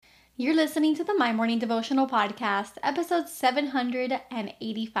You're listening to the My Morning Devotional Podcast, episode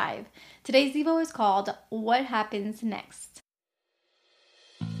 785. Today's Devo is called What Happens Next.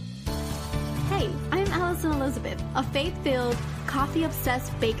 Hey, I'm Allison Elizabeth, a faith-filled,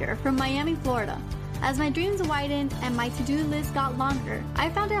 coffee-obsessed baker from Miami, Florida. As my dreams widened and my to-do list got longer, I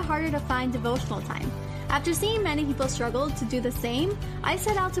found it harder to find devotional time. After seeing many people struggle to do the same, I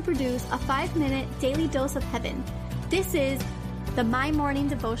set out to produce a 5-minute daily dose of heaven. This is the My Morning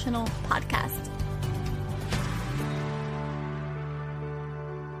Devotional Podcast.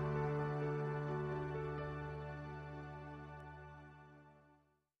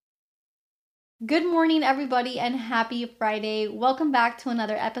 Good morning, everybody, and happy Friday. Welcome back to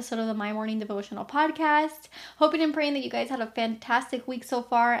another episode of the My Morning Devotional Podcast. Hoping and praying that you guys had a fantastic week so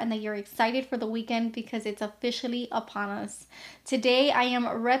far and that you're excited for the weekend because it's officially upon us. Today, I am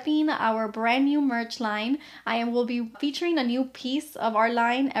repping our brand new merch line. I will be featuring a new piece of our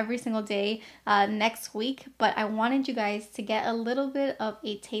line every single day next week, but I wanted you guys to get a little bit of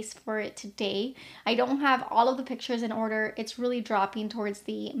a taste for it today. I don't have all of the pictures in order. It's really dropping towards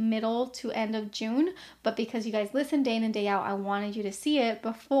the middle to end of June, but because you guys listen day in and day out, I wanted you to see it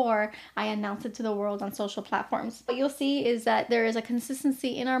before I announce it to the world on social platforms. What you'll see is that there is a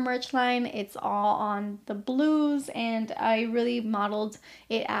consistency in our merch line. It's all on the blues, and I really modeled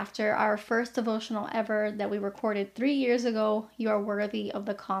it after our first devotional ever that we recorded 3 years ago. You are worthy of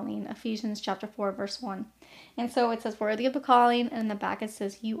the calling, Ephesians chapter 4 verse 1. And so it says worthy of the calling, and in the back it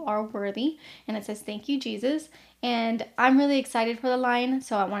says you are worthy, and it says thank you Jesus. And I'm really excited for the line,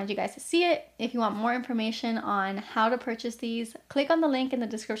 so I wanted you guys to see it. If you want more information on how to purchase these, click on the link in the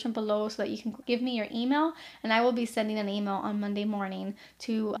description below so that you can give me your email, and I will be sending an email on Monday morning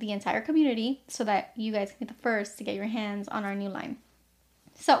to the entire community so that you guys can be the first to get your hands on our new line.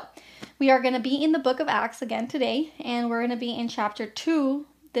 So we are going to be in the book of Acts again today, and we're going to be in chapter 2,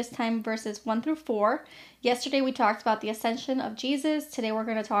 this time verses 1 through 4. Yesterday we talked about the ascension of Jesus. Today we're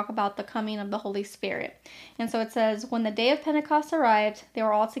going to talk about the coming of the Holy Spirit. And so it says, when the day of Pentecost arrived, they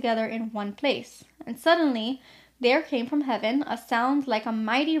were all together in one place. And suddenly there came from heaven a sound like a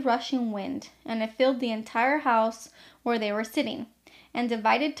mighty rushing wind, and it filled the entire house where they were sitting. And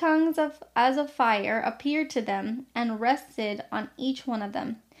divided tongues as of fire appeared to them and rested on each one of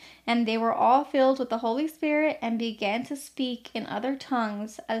them. And they were all filled with the Holy Spirit and began to speak in other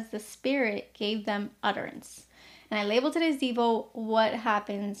tongues as the Spirit gave them utterance. And I labeled today's Devo, What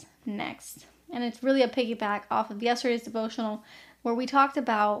Happens Next? And it's really a piggyback off of yesterday's devotional where we talked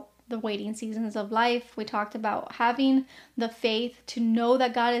about the waiting seasons of life. We talked about having the faith to know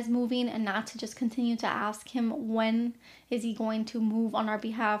that God is moving and not to just continue to ask Him when is He going to move on our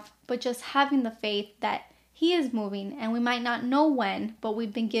behalf, but just having the faith that He is moving, and we might not know when, but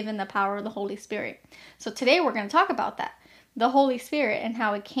we've been given the power of the Holy Spirit. So today we're going to talk about that, the Holy Spirit, and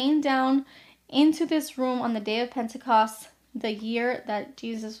how it came down into this room on the day of Pentecost, the year that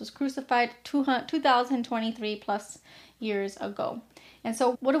Jesus was crucified, 2023 plus years ago. And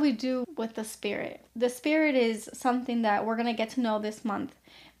so what do we do with the Spirit? The Spirit is something that we're going to get to know this month.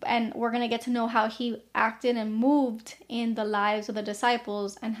 And we're going to get to know how He acted and moved in the lives of the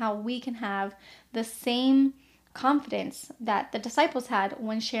disciples and how we can have the same confidence that the disciples had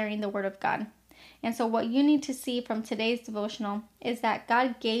when sharing the Word of God. And so what you need to see from today's devotional is that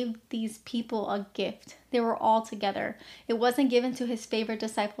God gave these people a gift. They were all together. It wasn't given to His favorite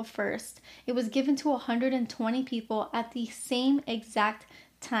disciple first. It was given to 120 people at the same exact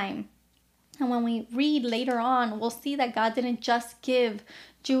time. And when we read later on, we'll see that God didn't just give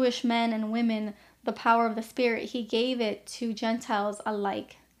Jewish men and women the power of the Spirit. He gave it to Gentiles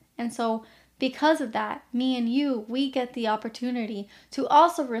alike. And so because of that, me and you, we get the opportunity to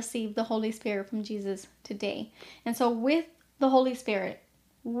also receive the Holy Spirit from Jesus today. And so with the Holy Spirit,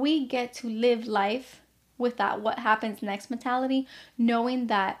 we get to live life with that what happens next mentality, knowing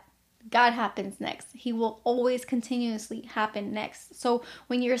that God happens next. He will always continuously happen next. So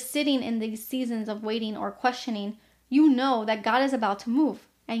when you're sitting in these seasons of waiting or questioning, you know that God is about to move.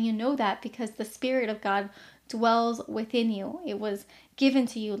 And you know that because the Spirit of God dwells within you. It was given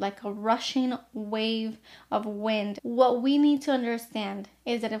to you like a rushing wave of wind. What we need to understand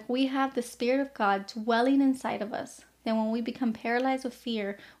is that if we have the Spirit of God dwelling inside of us, then when we become paralyzed with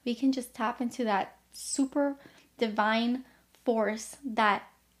fear, we can just tap into that super divine force that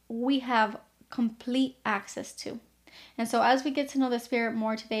we have complete access to. And so as we get to know the Spirit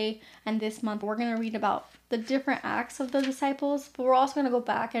more today and this month, we're going to read about the different acts of the disciples, but we're also going to go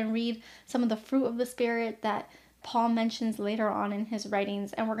back and read some of the fruit of the Spirit that Paul mentions later on in his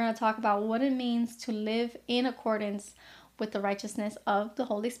writings. And we're going to talk about what it means to live in accordance with the righteousness of the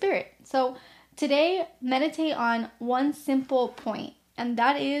Holy Spirit. So today, meditate on one simple point, and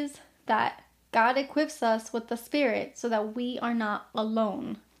that is that God equips us with the Spirit so that we are not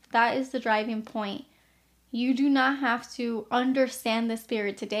alone. That is the driving point. You do not have to understand the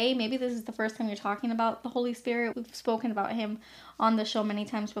Spirit today. Maybe this is the first time you're talking about the Holy Spirit. We've spoken about him on the show many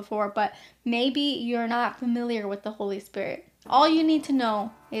times before, but maybe you're not familiar with the Holy Spirit. All you need to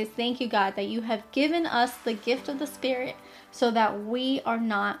know is thank you, God, that you have given us the gift of the Spirit so that we are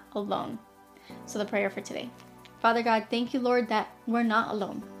not alone. So the prayer for today. Father God, thank you, Lord, that we're not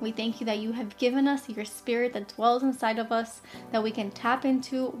alone. We thank you that you have given us your Spirit that dwells inside of us, that we can tap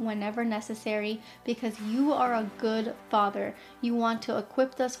into whenever necessary, because you are a good Father. You want to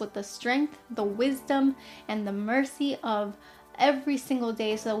equip us with the strength, the wisdom, and the mercy of every single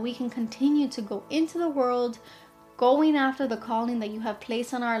day so that we can continue to go into the world, going after the calling that you have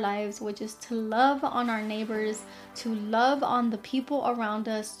placed on our lives, which is to love on our neighbors, to love on the people around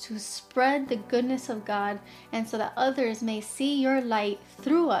us, to spread the goodness of God, and so that others may see your light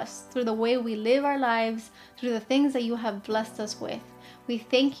through us, through the way we live our lives, through the things that you have blessed us with. We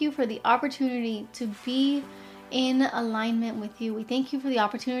thank you for the opportunity to be in alignment with you. We thank you for the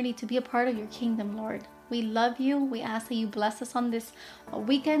opportunity to be a part of your kingdom, Lord. We love you. We ask that you bless us on this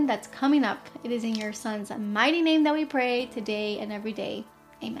weekend that's coming up. It is in your Son's mighty name that we pray today and every day.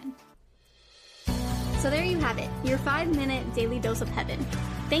 Amen. So there you have it, your 5-minute daily dose of heaven.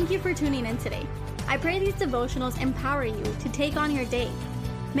 Thank you for tuning in today. I pray these devotionals empower you to take on your day.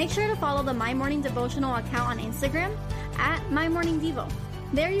 Make sure to follow the My Morning Devotional account on Instagram at MyMorningDevo.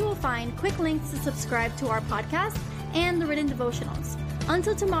 There you will find quick links to subscribe to our podcast and the written devotionals.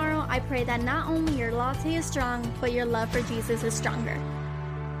 Until tomorrow, I pray that not only your latte is strong, but your love for Jesus is stronger.